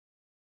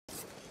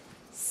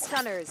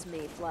Scunner's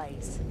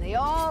mayflies. They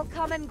all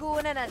come and go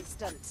in an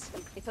instant.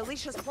 If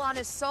Alicia's plan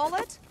is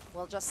solid,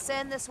 we'll just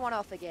send this one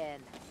off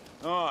again.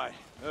 Aye,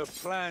 her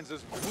plan's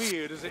as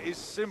weird as it is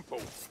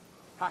simple.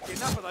 Hack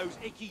enough of those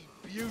icky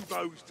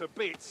buboes to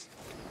bits,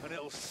 and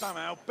it'll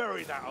somehow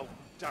bury that old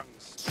dung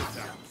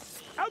spitter.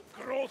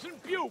 Outgrowth and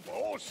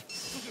buboes?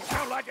 Does it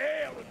sound like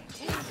ale and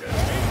cruiser?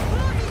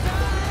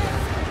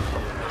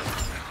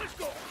 Let's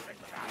go.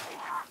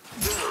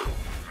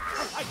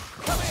 Hey,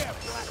 come here,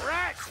 black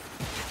rat!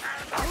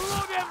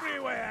 Blood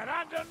everywhere,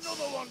 and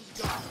another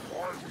one's gone.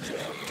 Warrior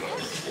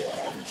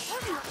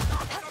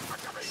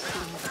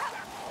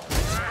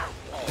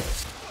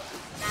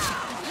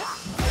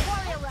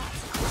rat!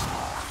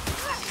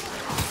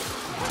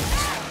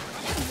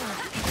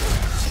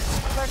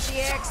 For the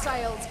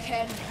exiles,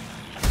 Ken.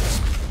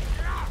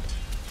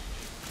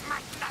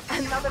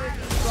 Another of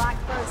these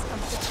blackbirds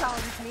comes to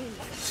challenge me.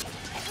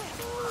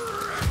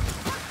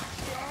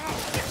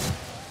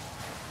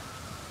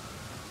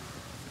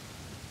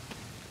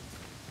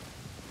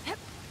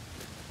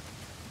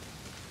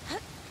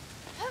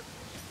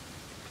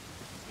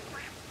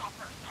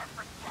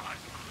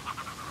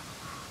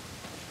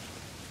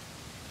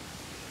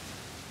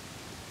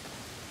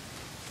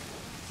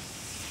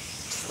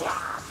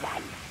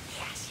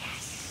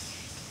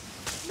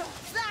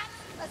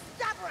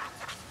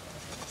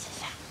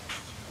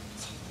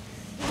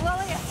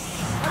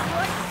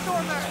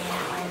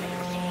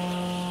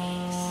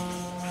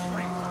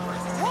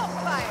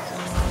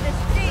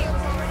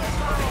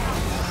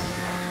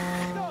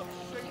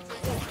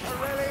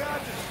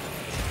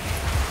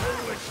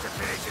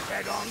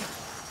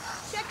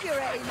 Check your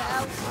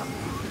email.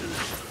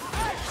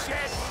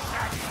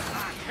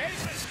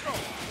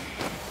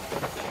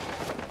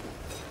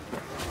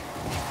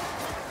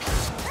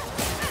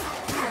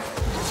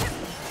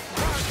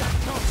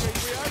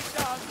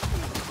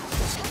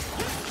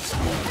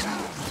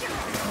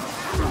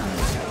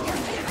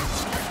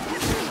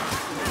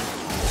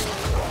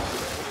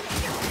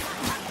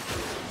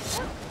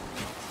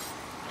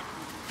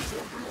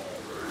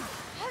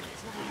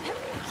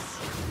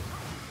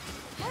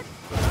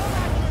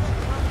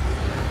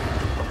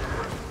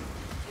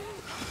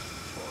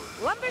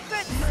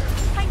 Lumberfoot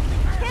can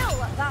kill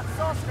that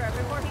sorcerer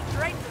before he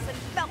drains us in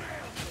filth.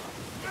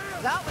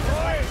 That was a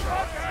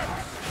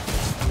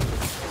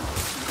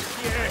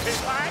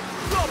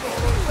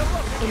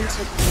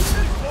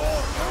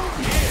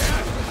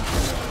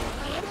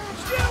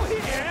Still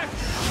here?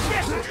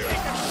 Yes, take a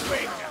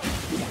swing.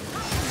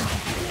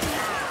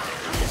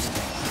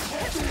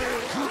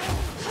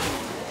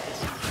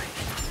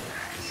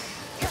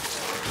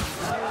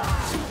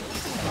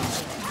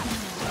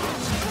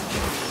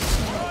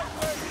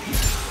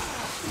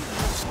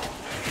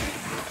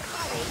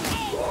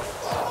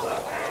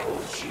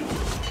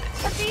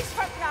 But these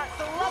fucknuts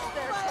love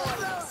their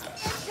toys.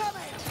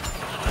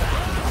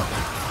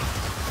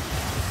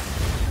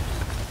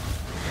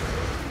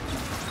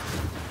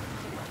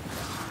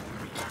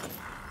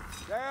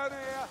 Down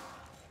here!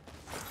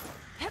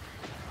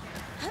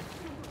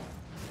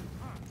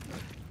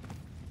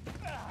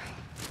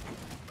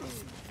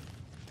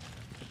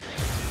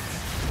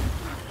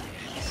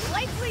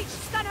 Light leech,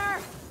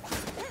 Scunner!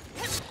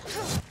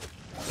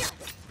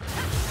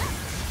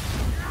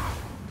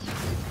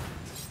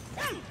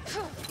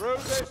 Through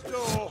this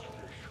door!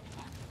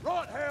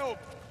 Right help!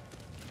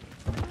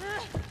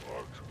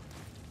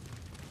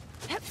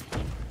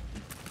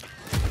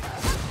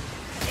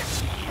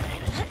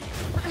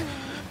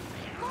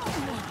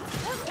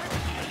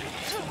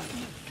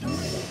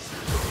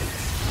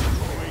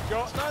 We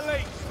got the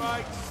leech,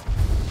 mates!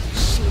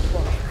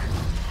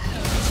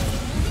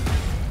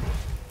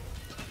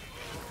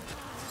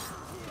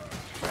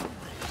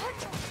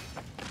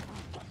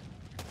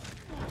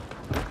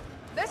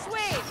 This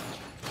way!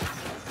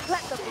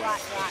 Let the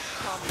black rat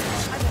come.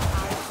 I'm an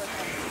eye for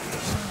him.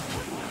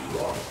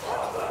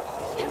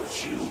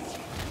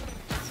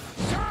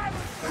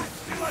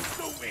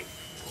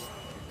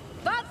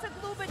 That's a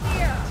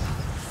Glubadier!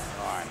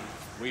 Aye,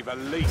 we've a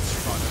leech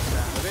by the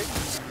sound of it.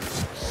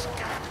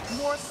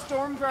 More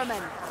storm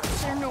vermin.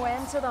 There's no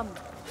end to them.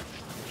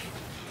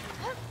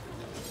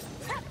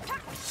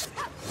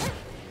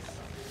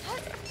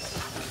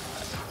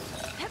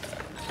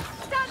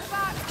 Stand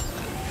back!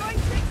 It's going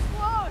to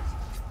explode!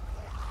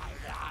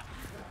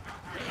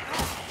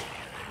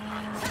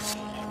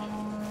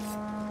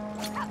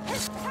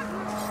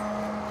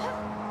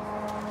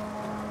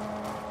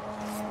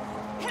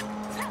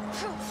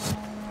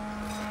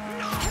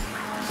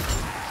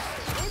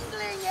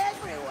 Kindling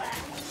everywhere.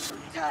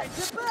 Time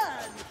to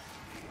burn.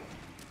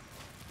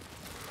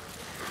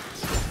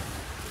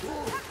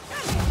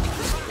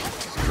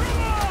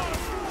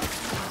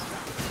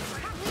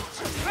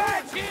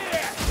 Right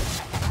here!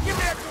 Give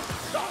me a good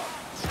shot!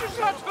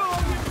 That's all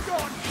you've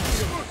got!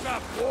 Put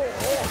up war!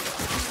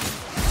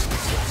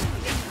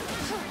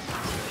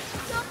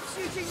 Stop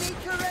shooting me,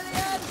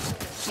 Carillion.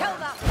 Kill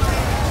that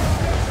fire!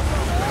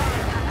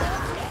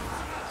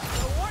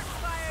 The warp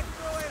fire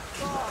thrower is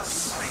gone.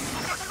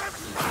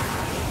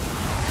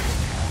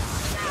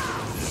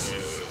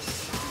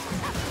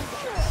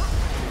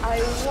 I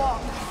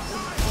walk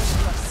in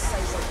endless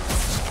silence.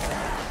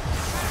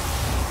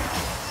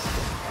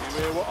 You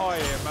hear what I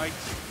hear, mate?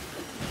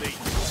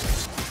 Leech.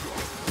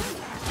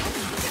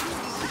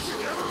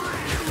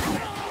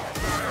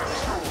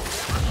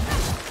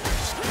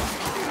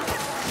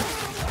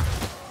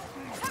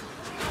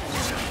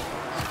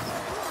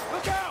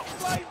 Look out!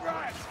 Flame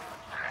rat!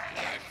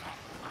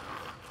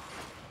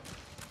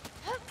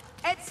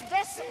 It's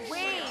this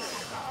way!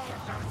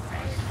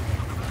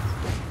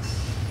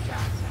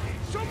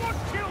 Someone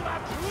kill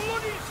that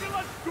bloody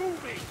silly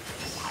goomy!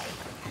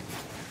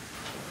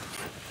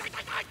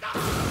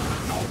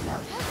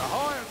 The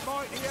high and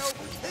mighty elf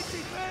is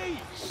hitting me!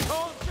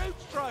 Can't shoot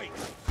straight!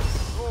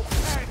 Or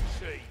can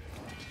she?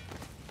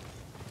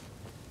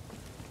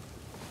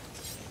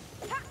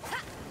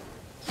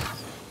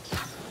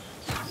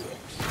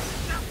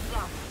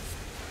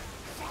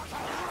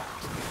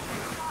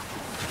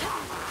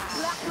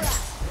 Black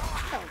rat.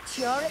 I'll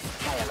tear its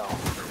tail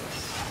off.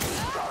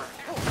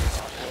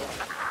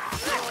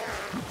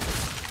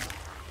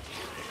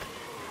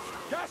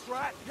 Gas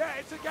rat! Yeah,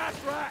 it's a gas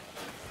rat!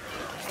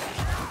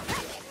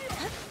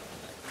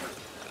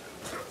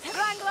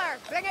 Wrangler,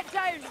 bring it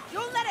down!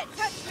 Don't let it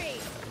touch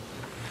me!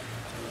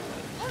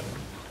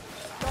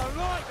 Don't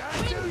like that,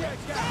 do you,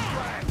 gas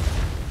rat?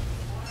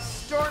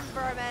 Storm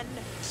vermin!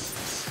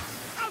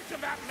 Out of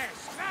that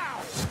mess,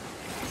 now!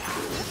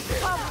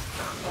 Come!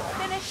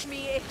 Finish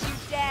me if you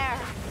dare!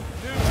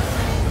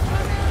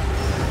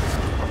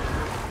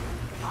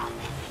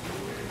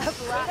 A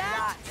black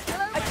rat!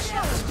 A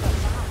challenge at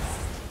last!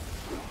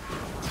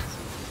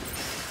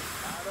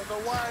 Out of the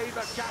way,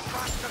 the gas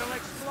rat's gonna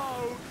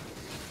explode!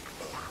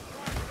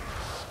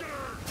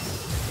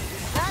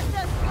 That's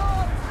a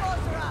storm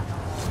sorcerer.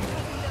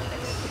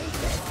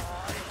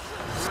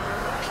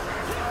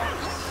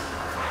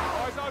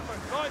 Eyes open,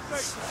 side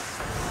feet!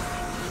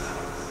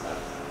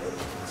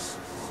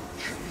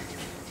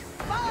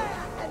 Fire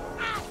and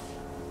ash.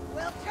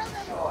 We'll kill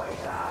them all.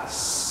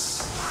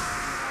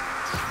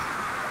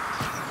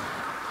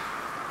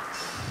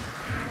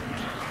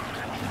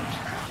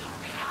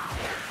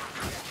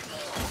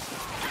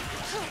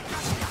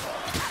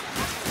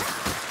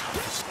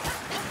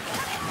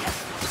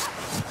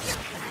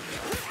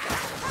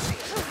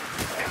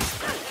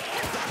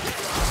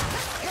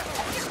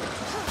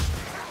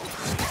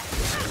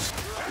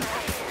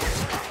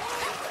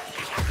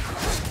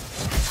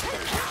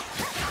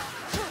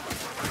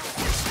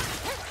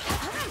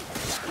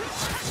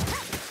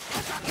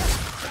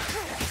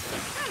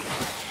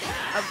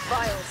 A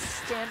vile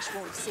stench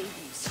won't save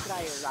you,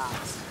 scryer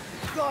rat.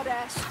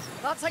 Goddess,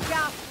 that's a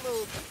gas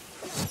globe.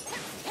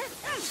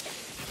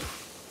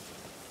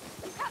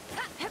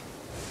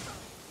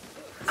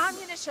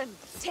 Ammunition,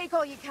 take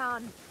all you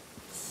can.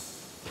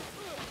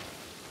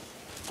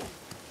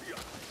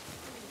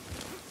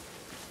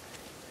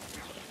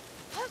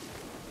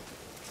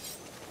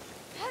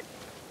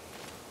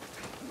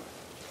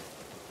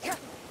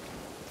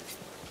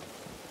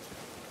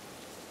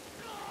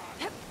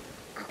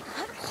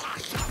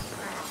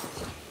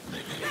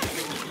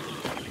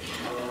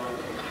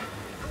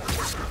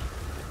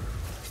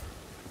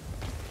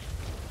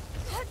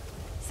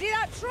 See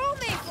that troll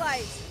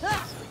mayflies?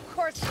 Of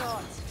course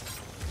not.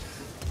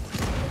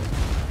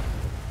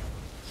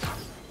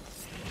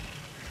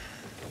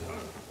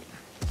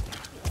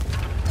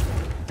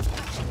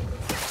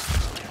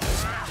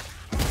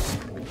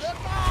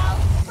 Look out,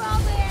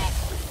 Bobby!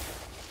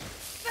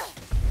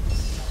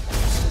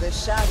 The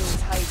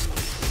shadows hide me.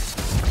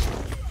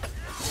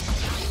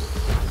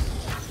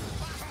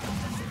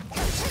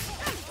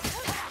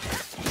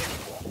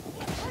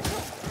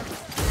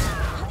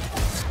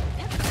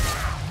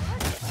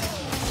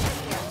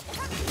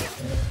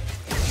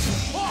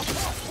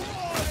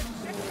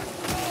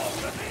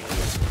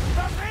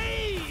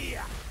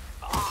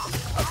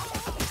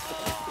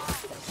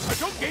 I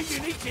don't think you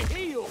need to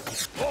heal.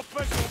 Or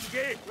for some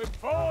game with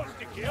paws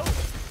to kill.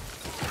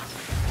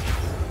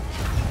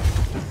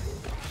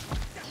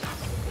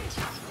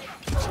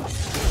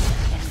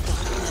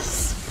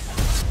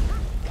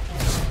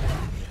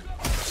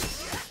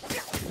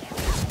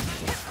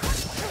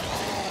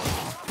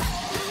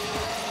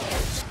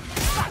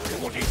 That's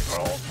what it's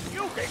for.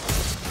 You think?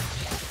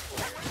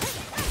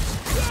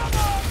 Come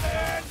on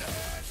then!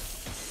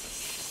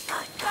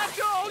 That's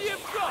all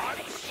you've got?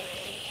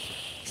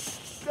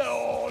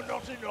 No,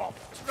 not enough.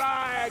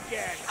 Try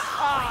again.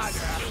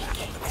 Harder.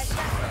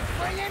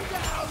 Bring him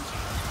down.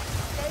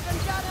 Save him,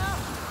 Jana.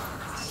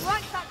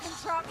 Like that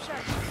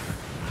contraption.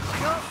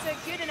 Not so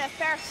good in a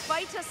fair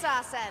fight,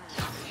 assassin.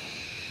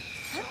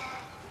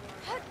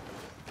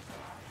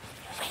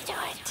 We do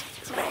it.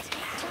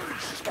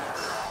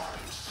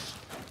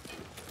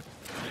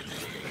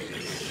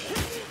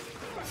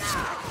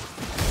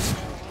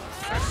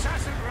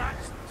 Assassin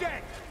rat's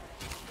dead.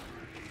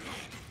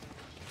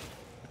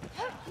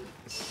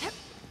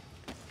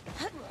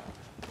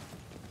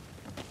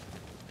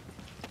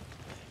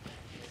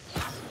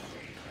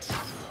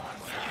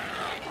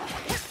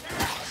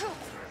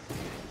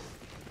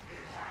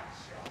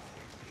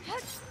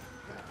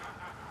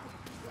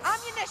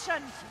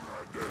 position!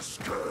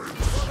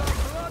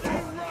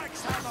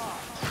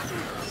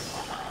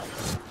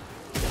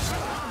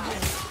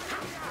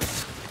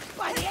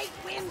 By the eight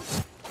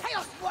winds,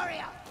 Chaos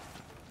Warrior!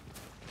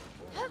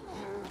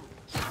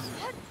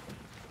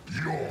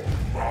 You're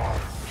mine.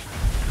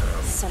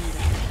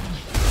 Someday.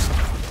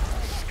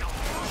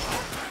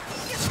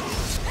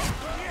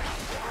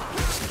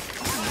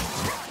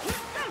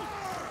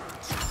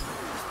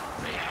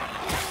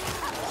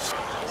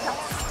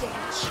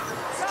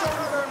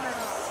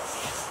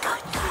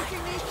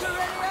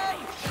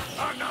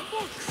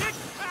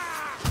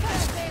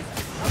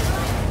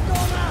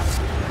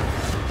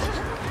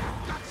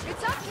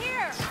 It's up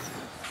here!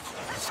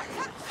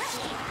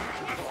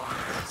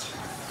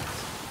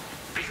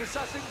 This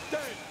assassin's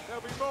dead.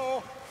 There'll be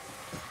more.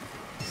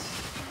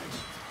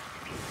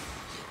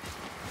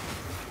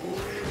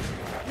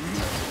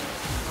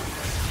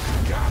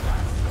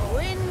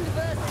 Wind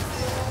versus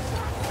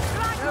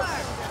Strangler!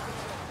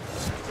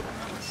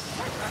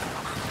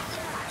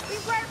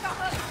 Beware the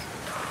hook!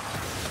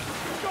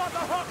 Got the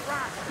hook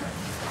rack!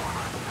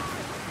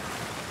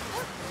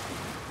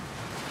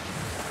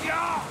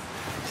 Yeah!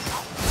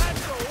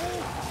 That's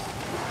all!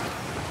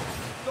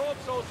 Sword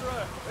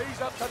sorcerer,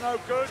 he's up to no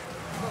good.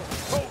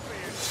 Talk me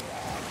in.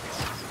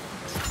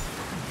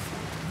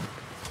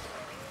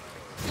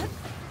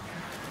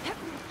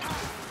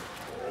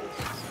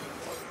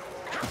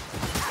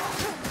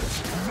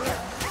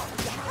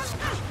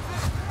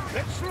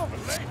 Let's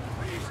slovenly!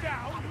 He's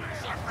down!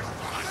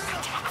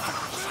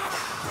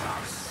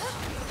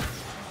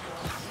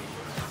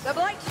 The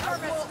Blight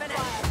Storm is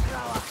finished!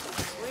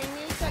 We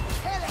need to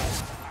kill it!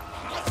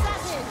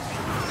 Assassin!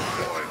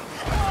 Oi!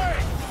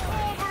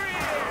 Over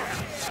here!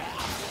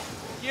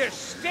 You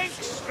stink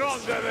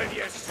stronger than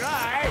you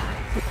try!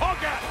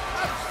 Hogger!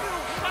 I'm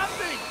still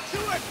standing!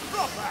 Do it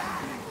proper!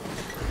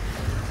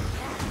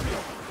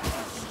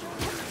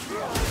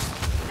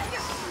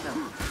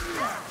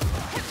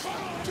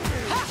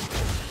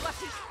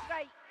 Lucky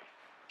strike!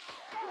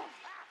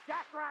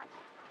 Jackrat!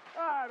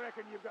 I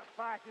reckon you've got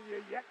fight in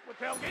you yet,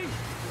 Watelgi!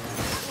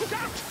 Look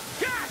out!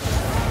 Jack!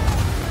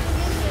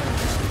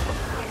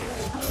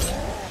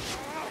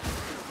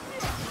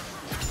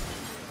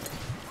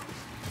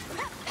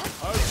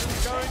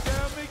 Ocean's going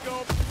down me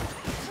gob.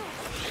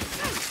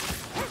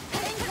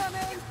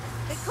 Incoming!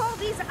 They call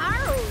these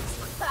arrows!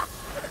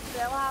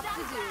 They'll have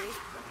to do.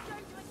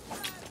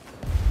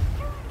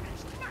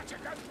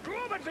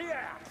 Over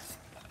here!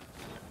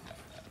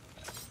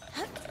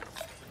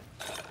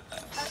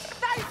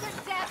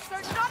 1,000 deaths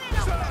are not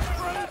enough!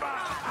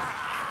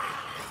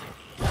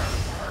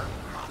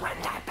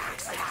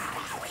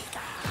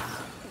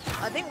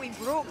 I think we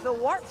broke the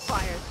warp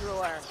fire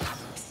thrower.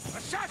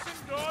 Assassin,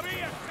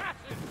 Dory!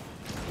 Assassin!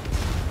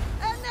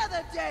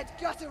 Another dead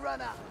gutter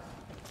runner!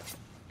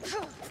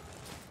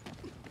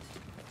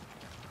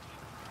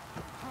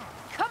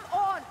 Come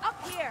on,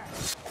 up here!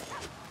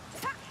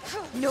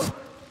 No,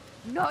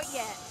 not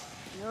yet.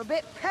 You're a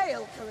bit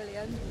pale,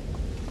 Carillion.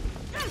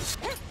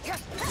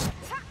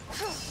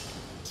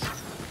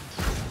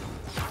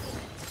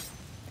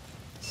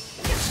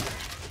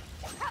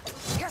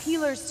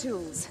 Healer's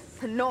tools.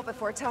 Not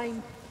before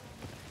time.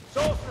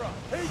 Sorcerer,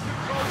 he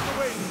controls the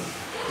wind.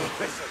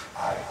 Listen,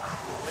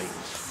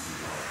 please.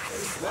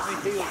 Let me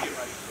heal you.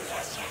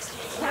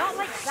 Not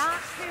like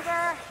that,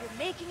 Hoover. You're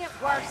making it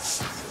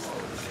worse.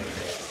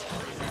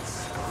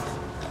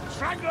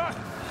 Strangler!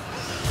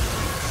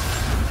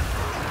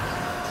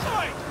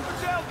 Oi!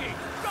 Watelgi!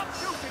 Stop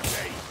shooting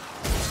me!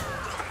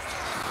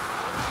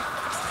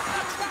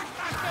 That's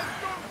backlash and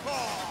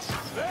gunfire!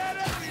 They're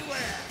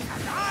everywhere!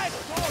 And I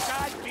thought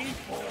I'd be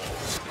fooled!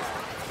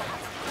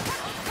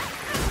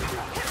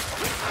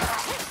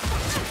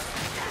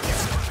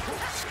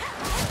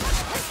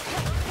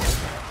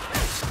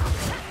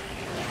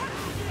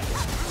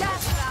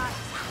 That's that.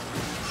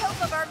 Kill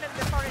the vermin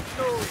before it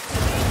goes.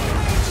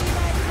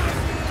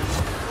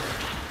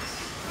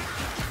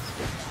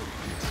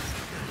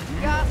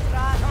 Gas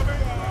rat.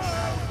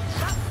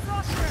 That's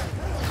sorcerer.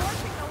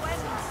 Forcing the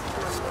winds.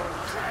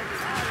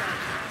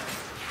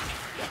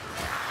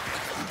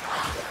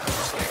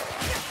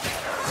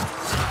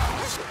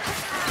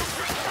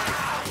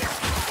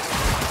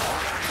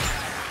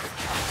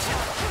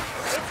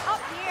 It's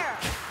up here.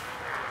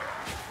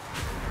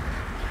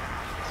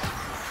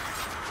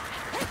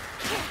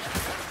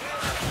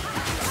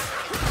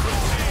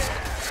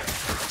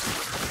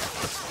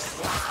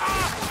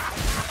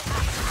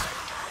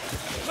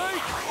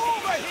 Luke,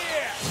 over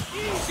here!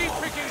 Easy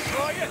pickings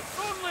for you!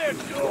 Only a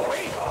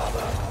story!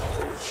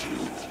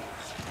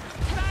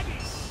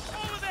 Maggie,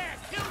 over there!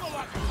 Kill the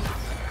one!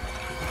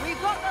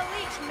 We've got the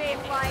leech,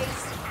 mayflies.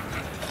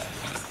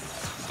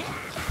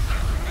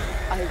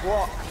 I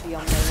walk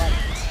beyond the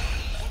light.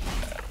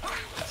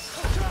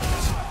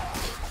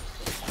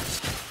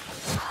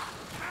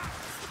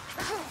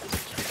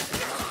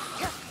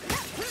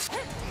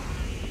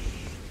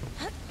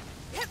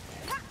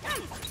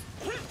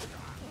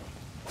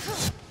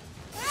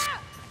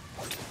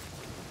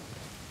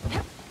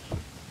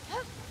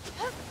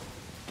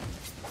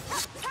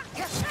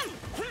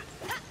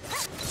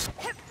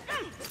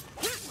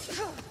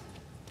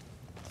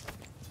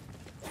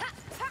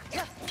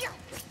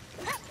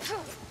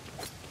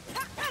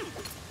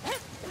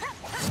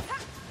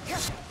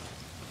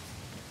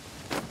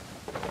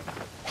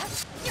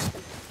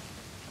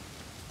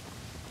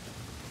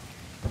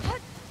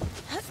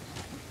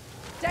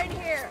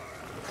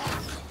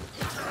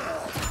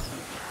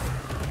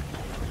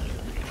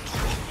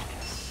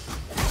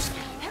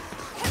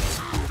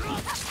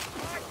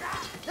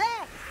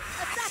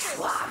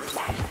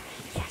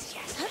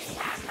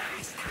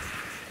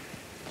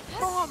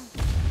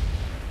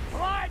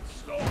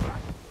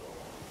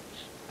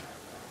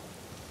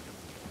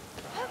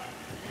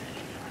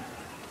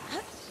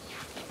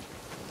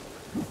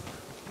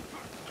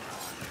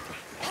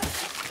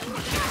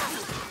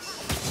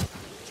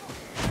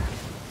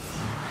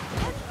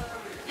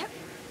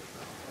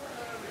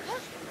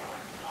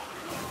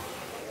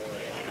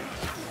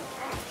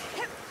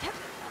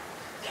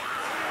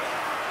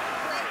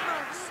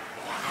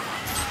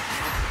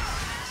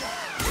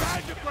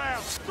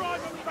 down!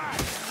 Drive them back!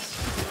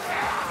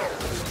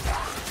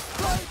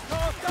 Close,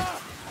 Carter!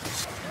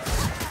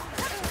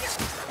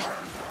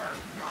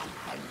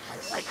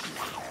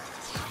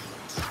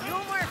 No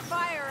more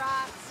fire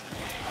rats.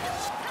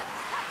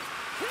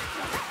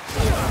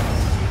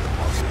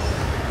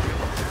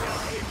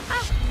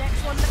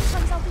 Next one that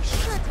comes, I'll be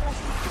sure to let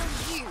them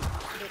kill you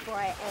before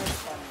I end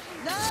them.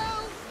 No,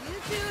 you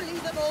two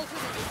leave them all to me.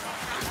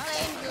 I'll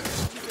end your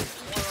stupid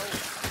quarrel.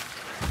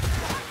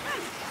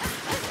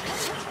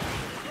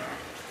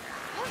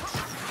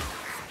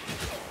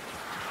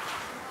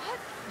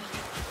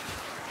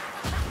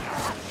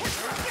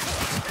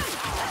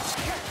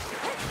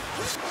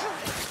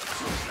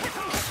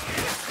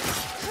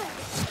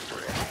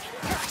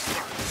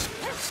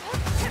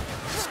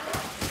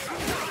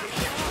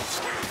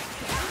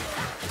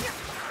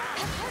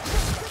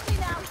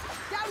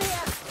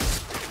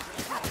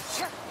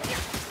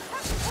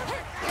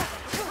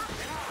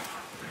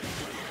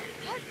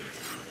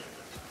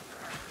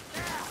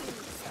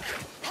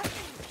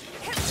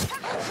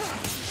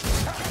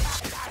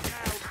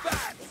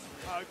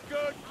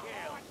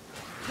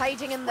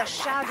 Hiding in the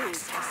shadows,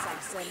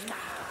 assassin.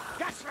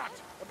 Gas rat!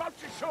 About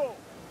to shore!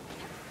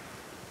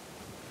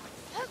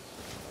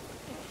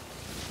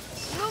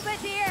 Move it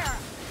here!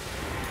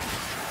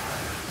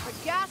 The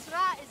gas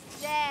rat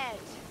is dead.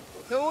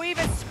 Who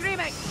even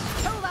screaming?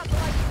 Kill that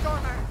blight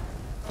stormer!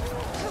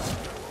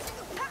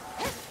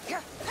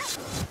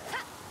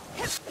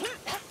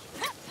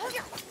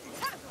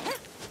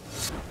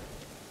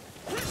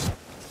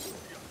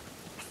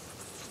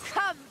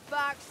 Come,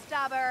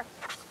 backstabber!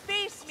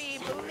 Face me,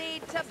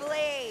 blade to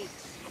blade!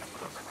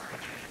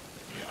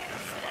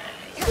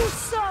 Go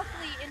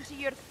softly into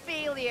your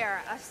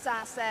failure,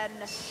 assassin!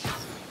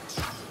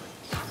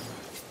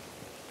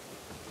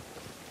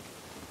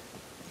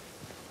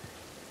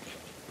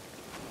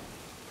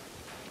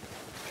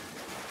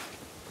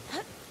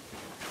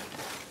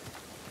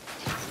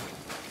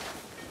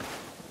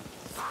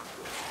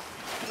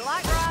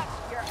 Black rat,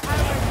 you're out.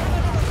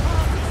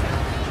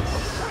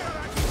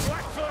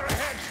 Blackfur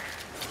ahead!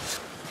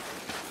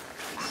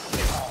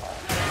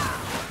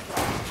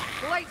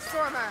 Blight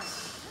stormer!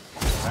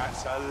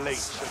 That's a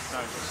leech of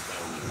no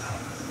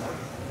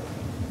mistake.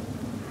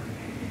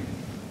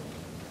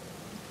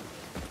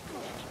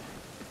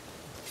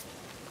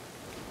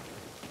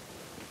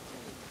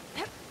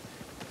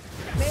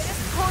 May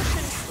this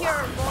potion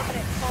cure more than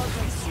it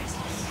causes.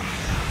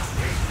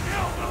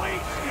 Still the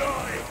leech,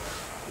 Fury!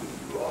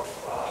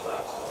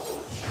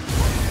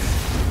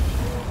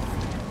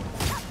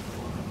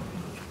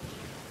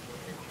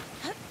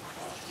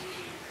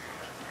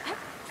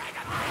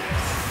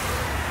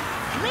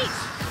 Leech!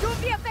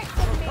 Don't be a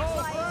victim, All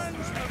Mayflies!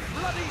 friends, the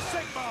bloody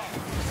Sigmar!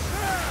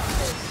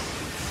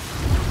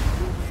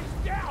 He's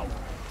down!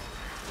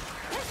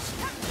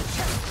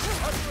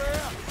 Over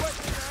here!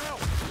 Weapon now!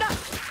 No!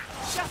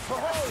 Just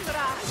Oh,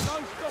 thrash! no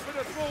stopping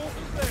at all,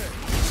 is there?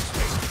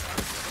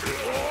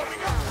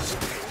 Warming up!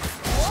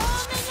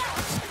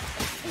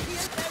 You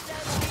don't know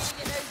the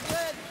meaning of those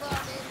words,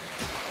 Barney.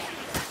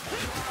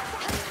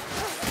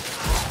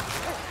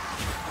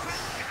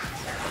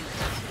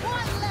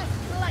 One less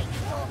blight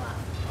stormer.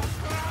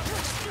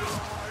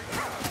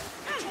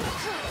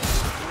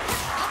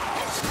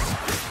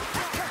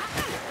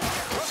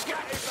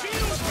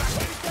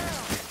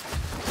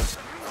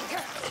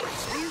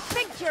 You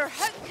think your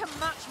hook can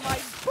match my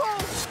bow,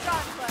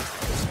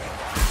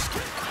 Strangler?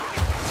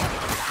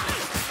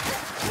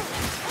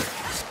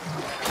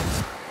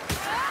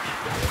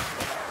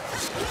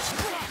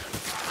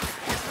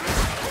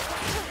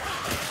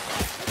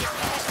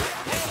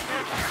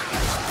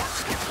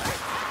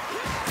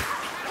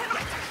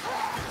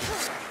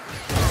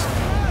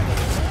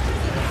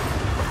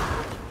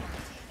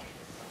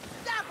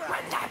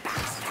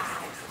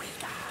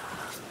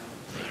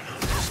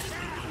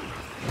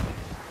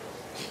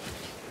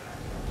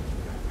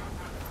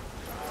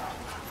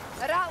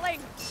 The Ratling,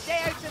 stay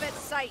out of its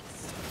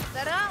sights. The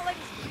Ratling's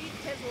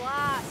breathed his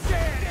last.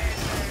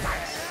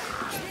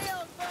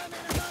 Shield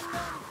vermin among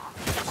them.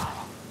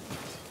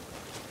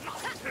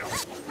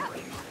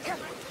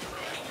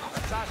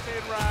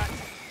 Assassin rat!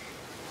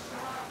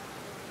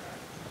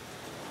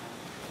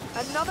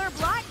 Another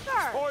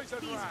blackbird. Poison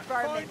These rat!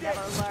 vermin Find it,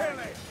 never learn. kill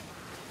it!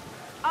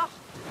 Ah,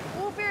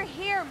 over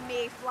here,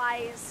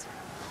 mayflies.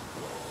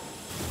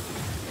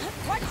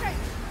 Watch it!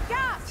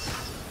 Gas!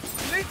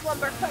 Move,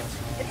 Lumberfoot.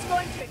 It's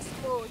going to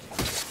explode.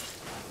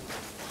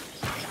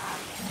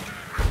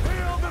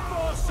 Feel the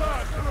boss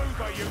through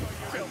by you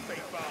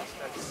filthy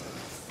bastards!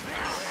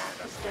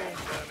 The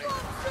storm's burning.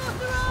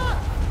 Sorcerer!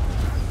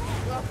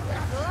 Well, the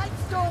blight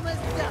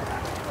stormer's done.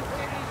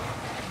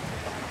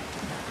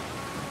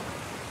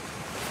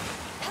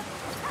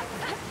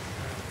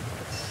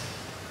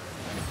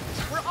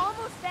 We're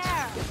almost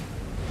there.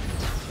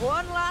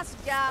 One last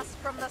gasp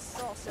from the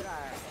sorcerer.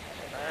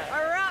 A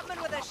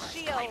ratman with a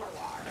shield.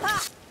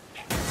 Ha!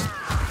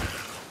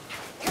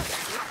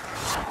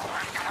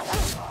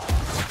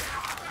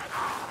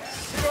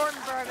 Storm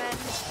vermin.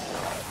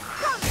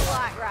 Come,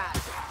 black rat.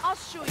 I'll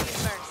show you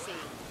mercy.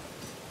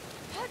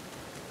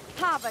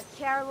 Have a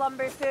care,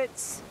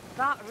 Lumberfoots.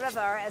 That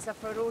river is a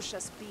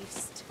ferocious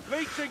beast.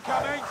 Leech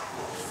incoming!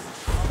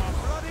 I'm a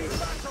bloody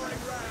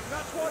battering ram,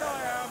 that's what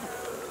I am!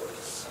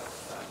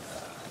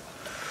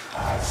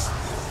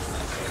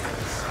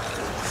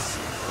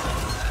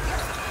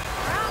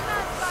 Round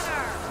that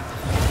gunner!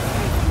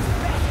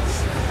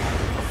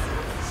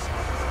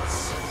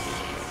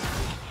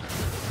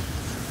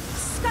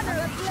 Scunner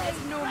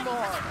ablaze no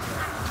more!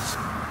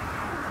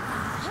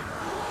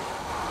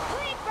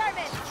 Fleet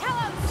vermin! Kill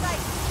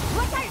outside!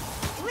 Look out!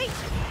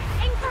 Leech!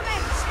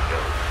 Increment!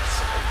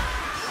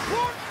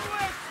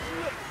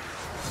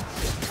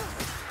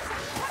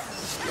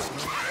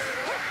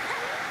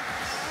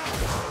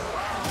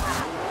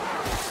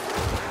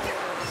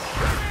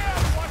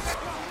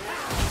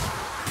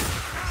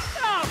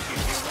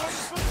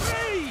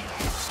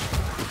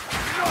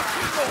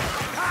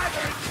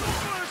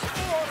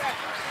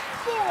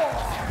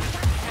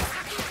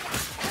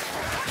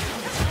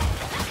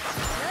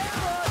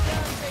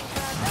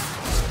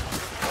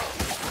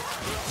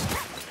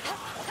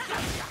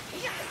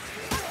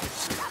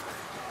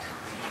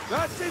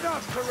 That's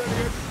enough,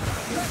 Carillion!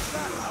 Let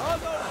that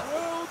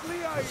otherworldly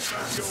aim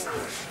of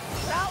yours!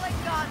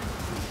 Rallying gun!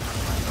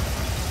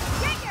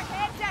 Get your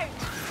head down!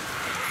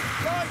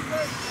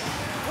 Lightning!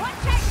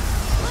 Watch out!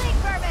 Fleet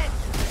vermin!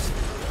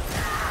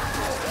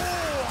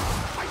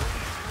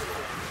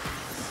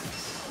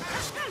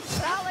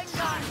 Rallying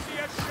gun! See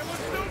a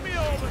Shillastumi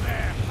over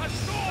there! A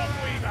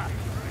Stormweaver!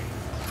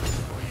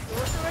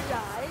 Sorcerer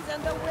dies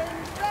and the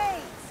wind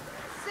fades.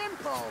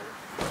 Simple.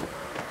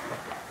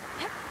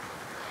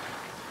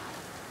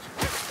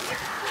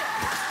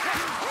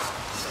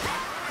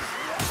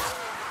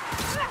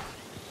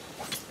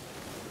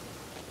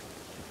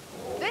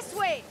 This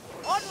way!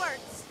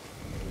 Onwards!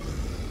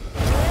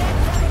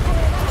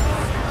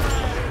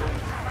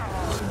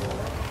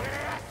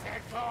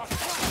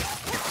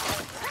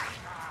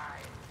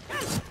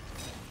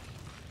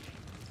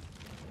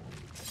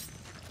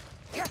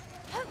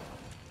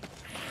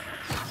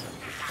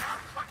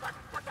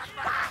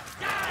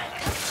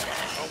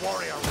 A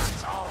warrior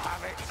rats, I'll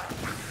have it!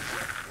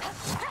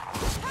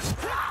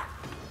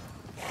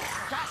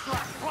 That's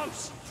right,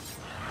 close!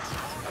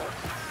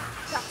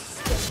 That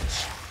stench!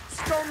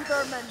 Storm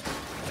vermin!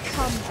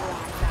 Come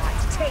like that!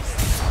 Taste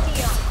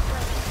steel!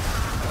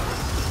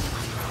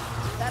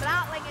 The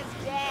rattling is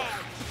dead!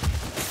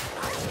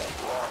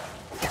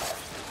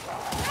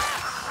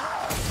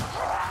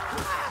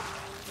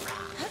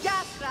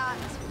 Gas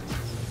rat!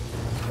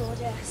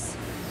 Goddess!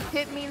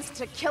 It means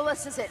to kill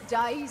us as it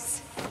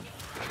dies.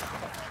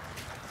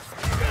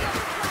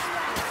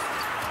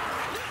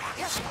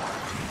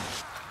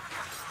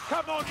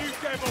 Come on, you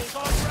devils,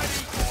 I'm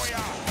ready for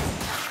you!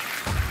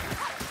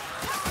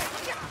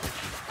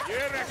 You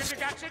reckon to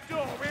catch a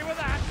doorway with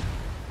that?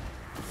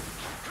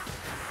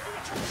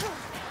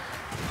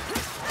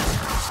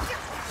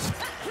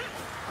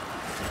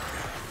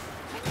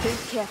 Think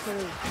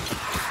carefully.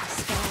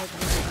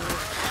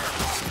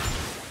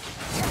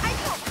 I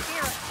don't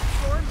fear a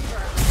storm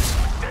vermin.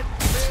 Didn't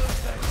feel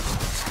things.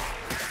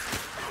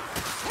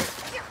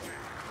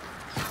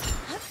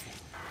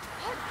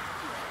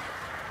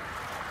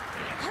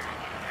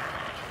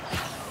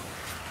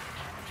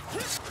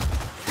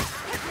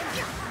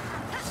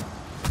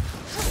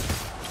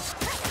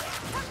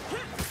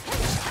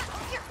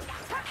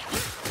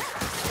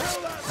 Pull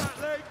that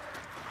leg!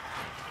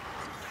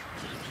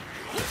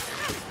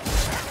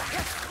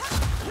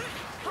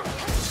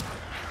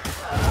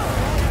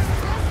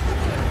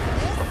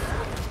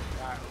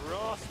 That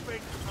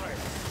rasping thread.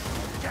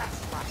 Gas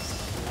mask.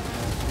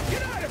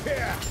 Get out of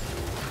here!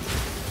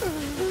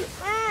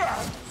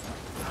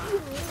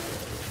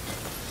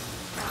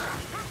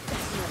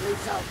 Definitely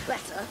felt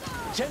better.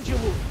 Tend your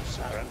wounds,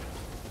 Aaron.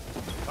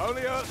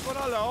 Only hurts when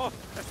I laugh,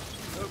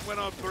 not when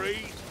I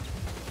breathe.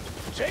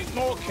 Take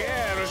more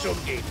care,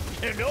 Azungi.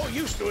 They're no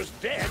use to us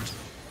dead.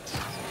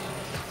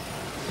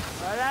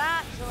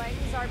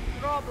 Ratling's our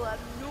problem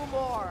no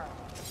more.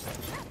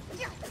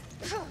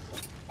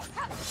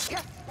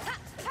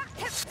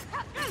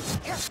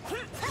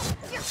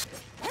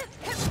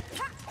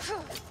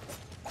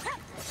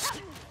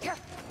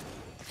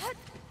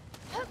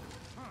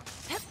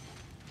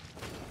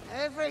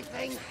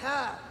 Everything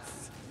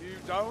hurts. You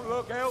don't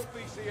look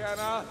healthy,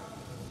 Sienna.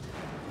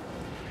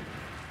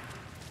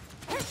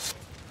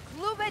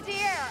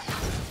 Glubadier!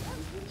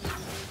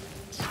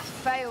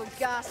 Failed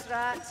gas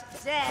rat.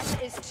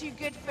 Death is too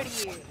good for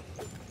you.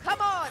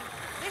 Come on,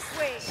 this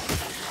way.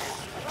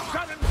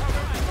 Sudden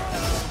cover!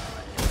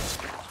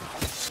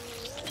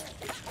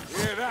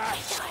 Hear that?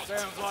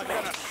 Sounds like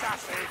an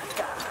assassin.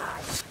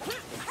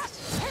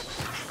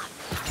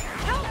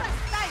 Kill this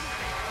thing!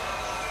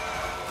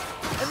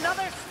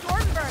 Another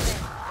storm vermin.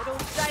 It'll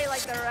die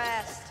like the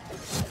rest.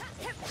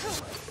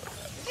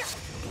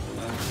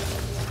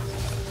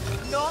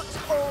 Not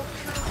all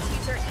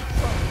cruelties are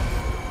equal,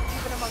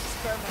 even amongst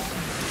vermin.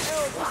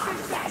 Oh, this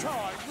is the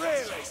time,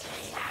 really?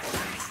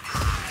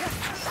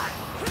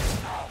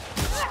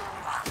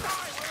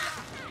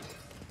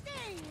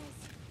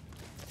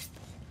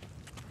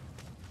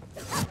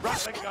 Rat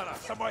Assassin gunner,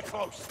 somewhere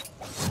close.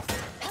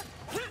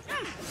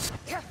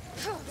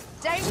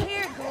 Down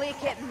here,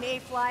 Glaciate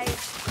mayflies.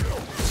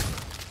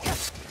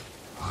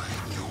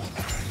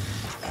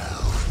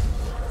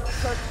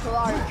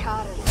 Circular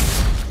carry.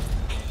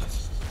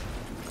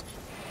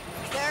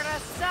 They're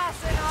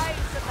assassin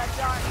eyes in the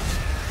dark.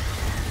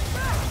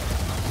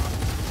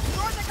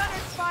 More the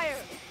gunner's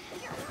fire.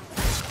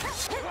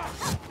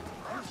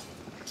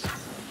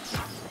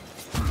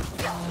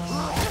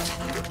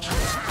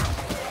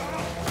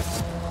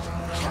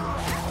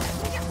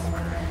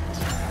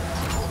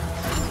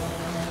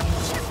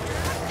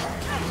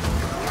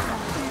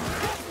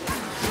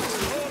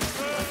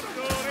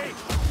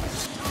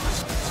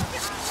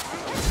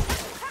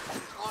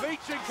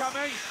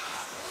 Coming!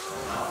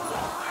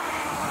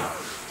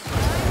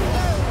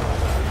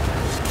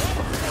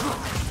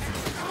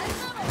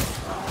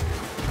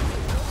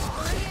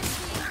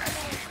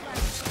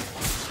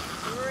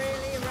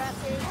 Really,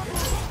 Ratty?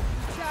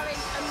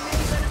 Showing a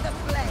movement of the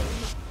flame.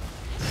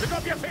 Pick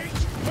up your feet!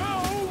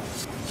 Move!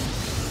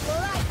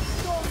 Right,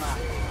 Stormer!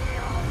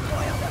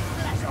 Boil the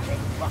flesh off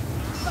his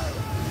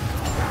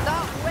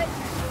That wind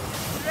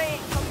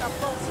straight from the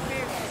full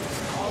spirit.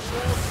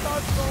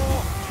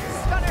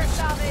 Stunner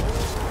savage!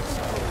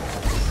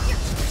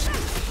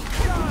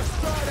 Just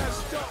try to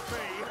stop me!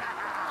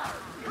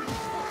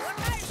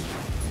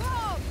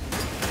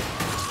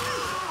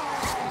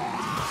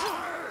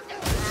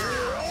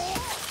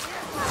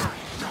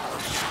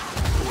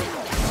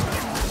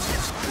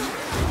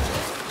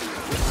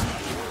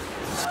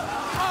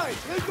 Hey,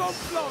 who's gone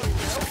flying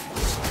now?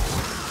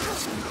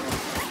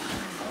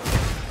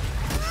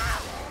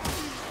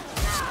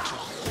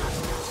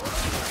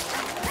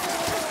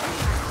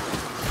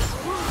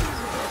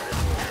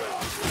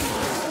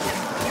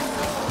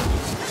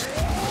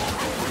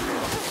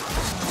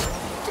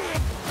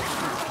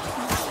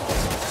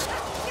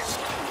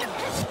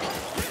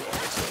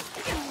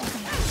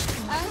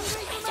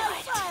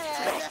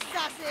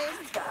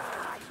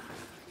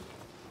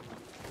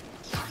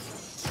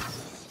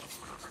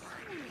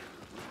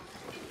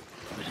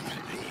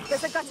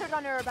 There's a gutter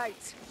runner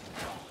about.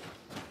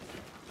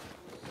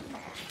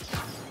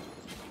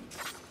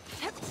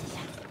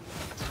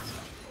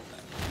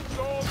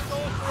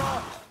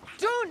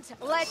 Don't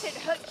let it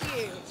hook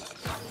you.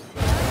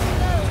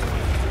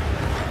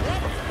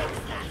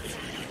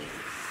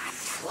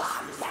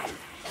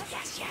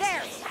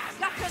 There,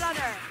 gutter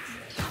runner.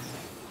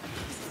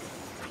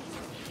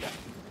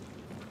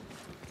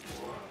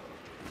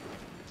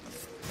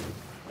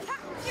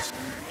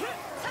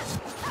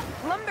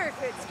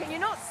 Lumberhoods, can you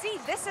not see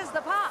this is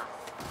the path?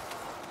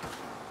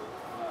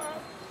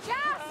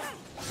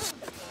 Gas!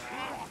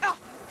 Oh,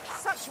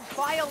 such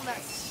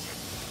vileness.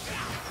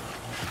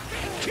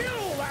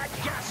 Kill that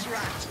gas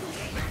rat!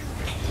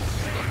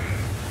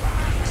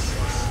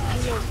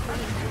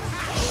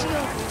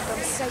 Shield me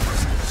from sight.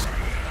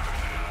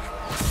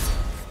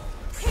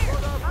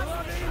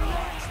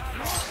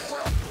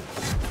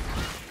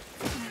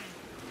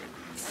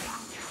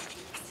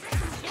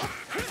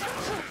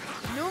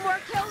 No more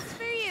kills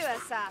for you,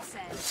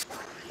 assassin.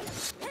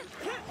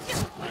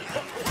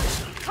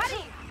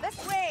 Hurry, this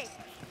way.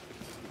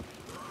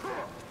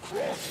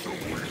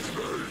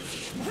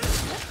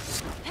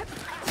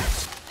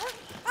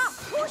 Ah,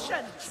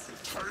 potions!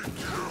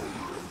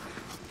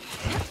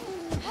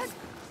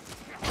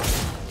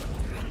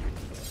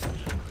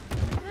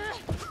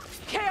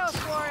 Chaos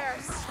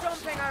warriors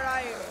stomping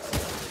around.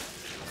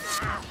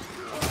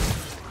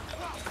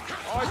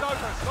 Eyes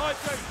open, side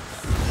gate!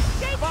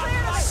 Gate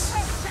clearance!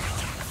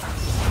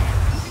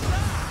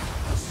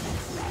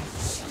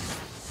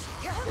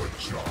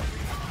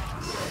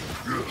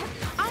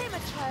 I am a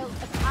child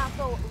of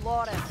Athel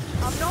Lauren.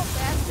 I'm not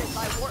vested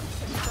by warped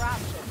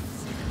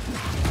contraptions.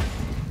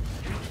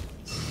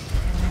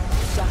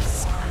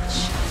 Dusk and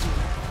shadow.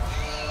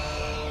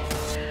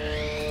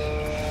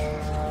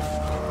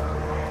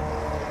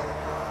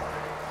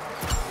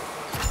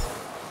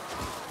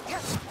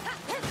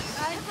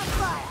 Time for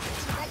fire!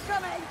 They're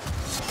coming!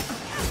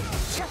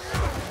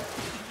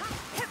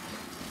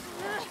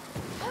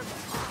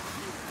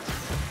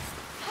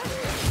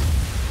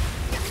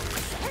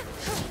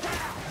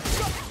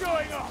 What's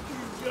going on?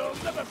 You'll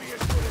never be as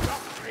good as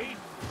Upstream!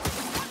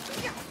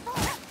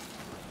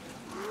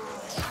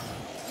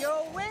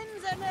 Your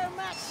winds are no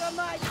match for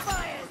my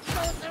fires,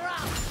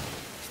 sorcerer!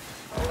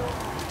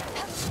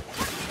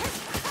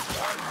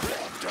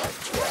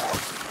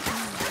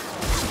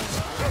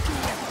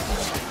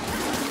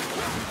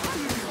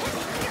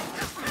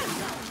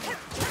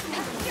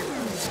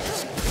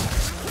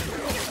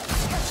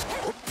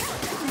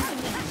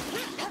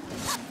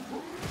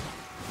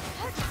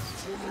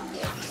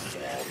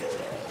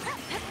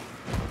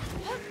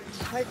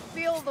 I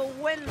feel the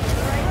wind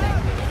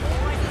rising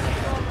like a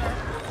stormer.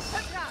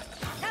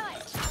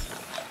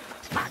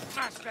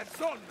 Packmaster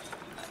done!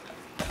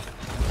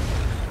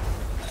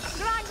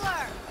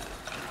 Strangler!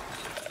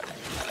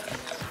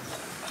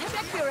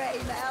 Check your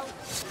aim, Al.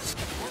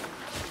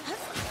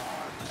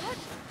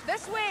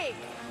 This way!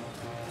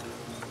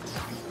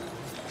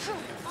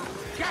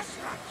 Gas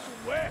rats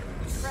somewhere.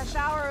 Fresh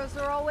arrows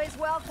are always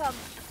welcome.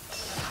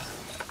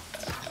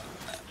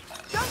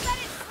 Don't let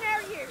it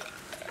snare you!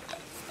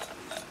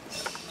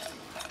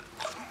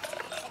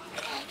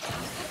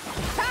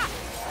 Ha!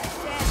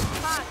 Dead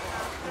cat,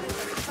 but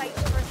it's a fight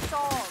for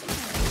song.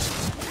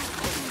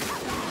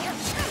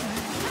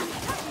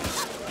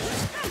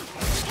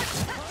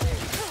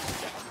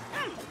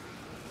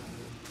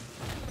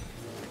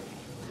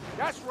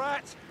 Gas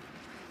rat!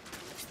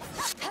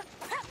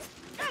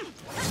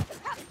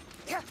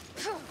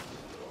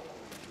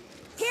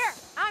 Here,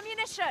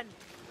 ammunition!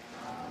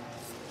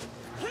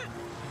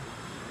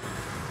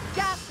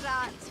 Gas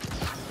rat!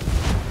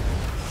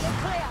 Get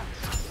clear!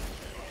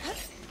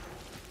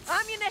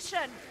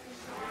 Ammunition!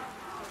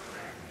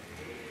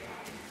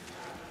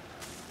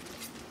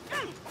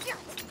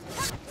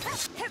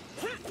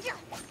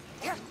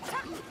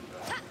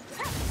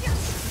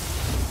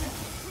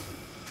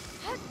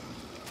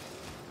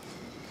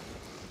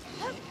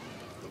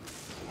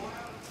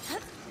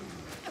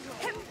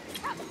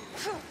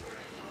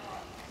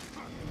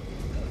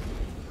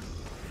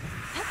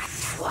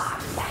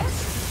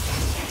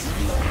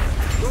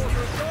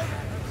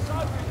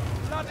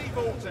 Bloody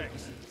vortex!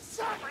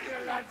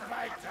 Succulent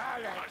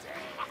vitality.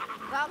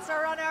 That's a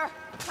runner.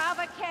 Have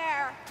a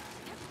care.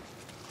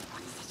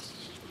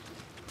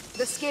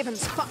 The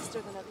Skaven's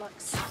faster than it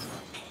looks.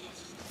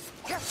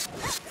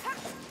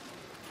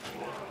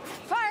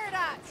 Fired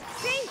at!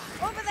 See?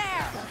 Over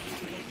there!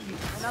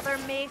 Another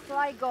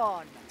mayfly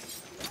gone.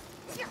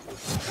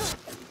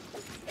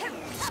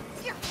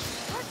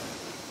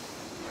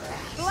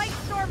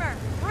 Blightstormer!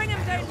 Bring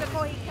him down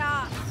before he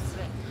casts!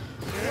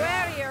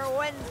 Where are your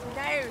winds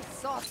now,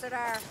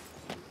 sorcerer?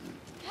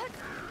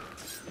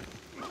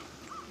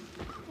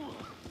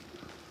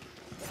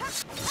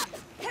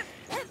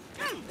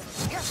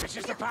 This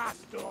is the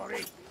past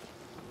story.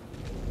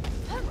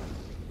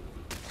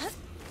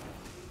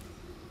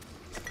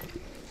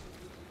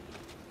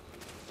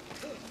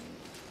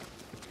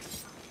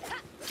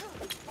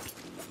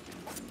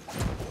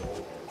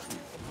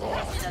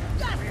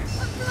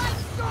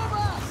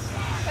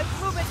 It's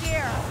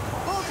Blumidir!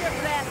 Hold your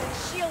breath and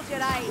shield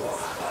your eyes!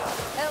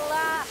 At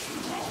last,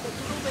 the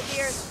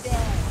Blumidir's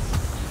dead.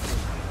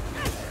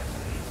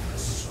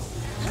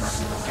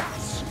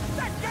 Gas!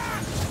 The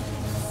gas!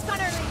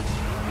 Gunnery,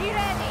 be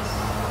ready!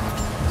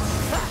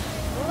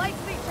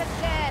 Lightleech is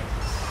dead!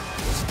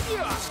 You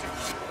have to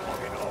keep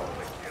logging all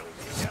the kills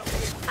you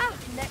get. Ah,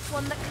 next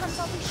one that comes,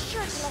 I'll be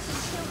sure to let him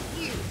kill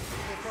you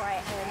before I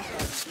end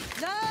him.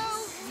 No,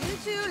 you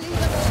two leave it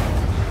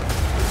alone.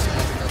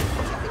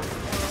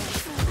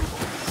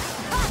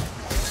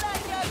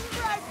 Like a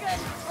broken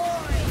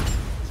toy!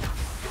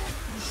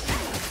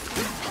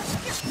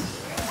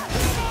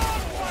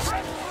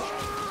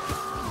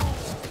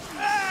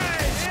 Hey,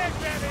 here's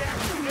where the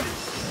action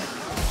is.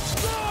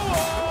 Go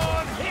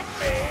on, hit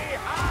me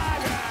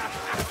harder.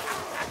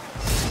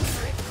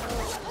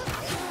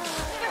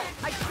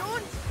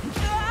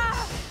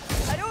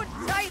 I don't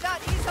die that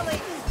easily!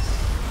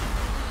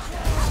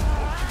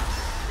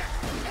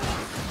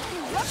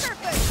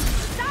 Rubberfoot!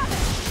 Stop it!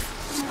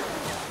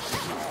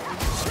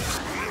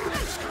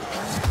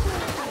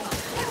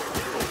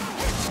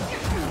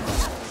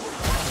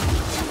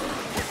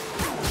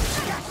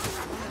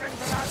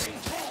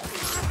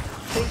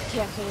 Be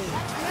careful.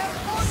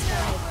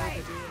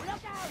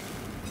 Look out!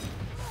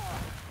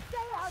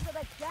 Stay out of the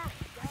gas,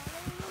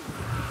 darling.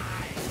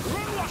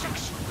 Run, Wessex!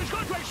 It's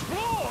going to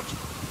explode!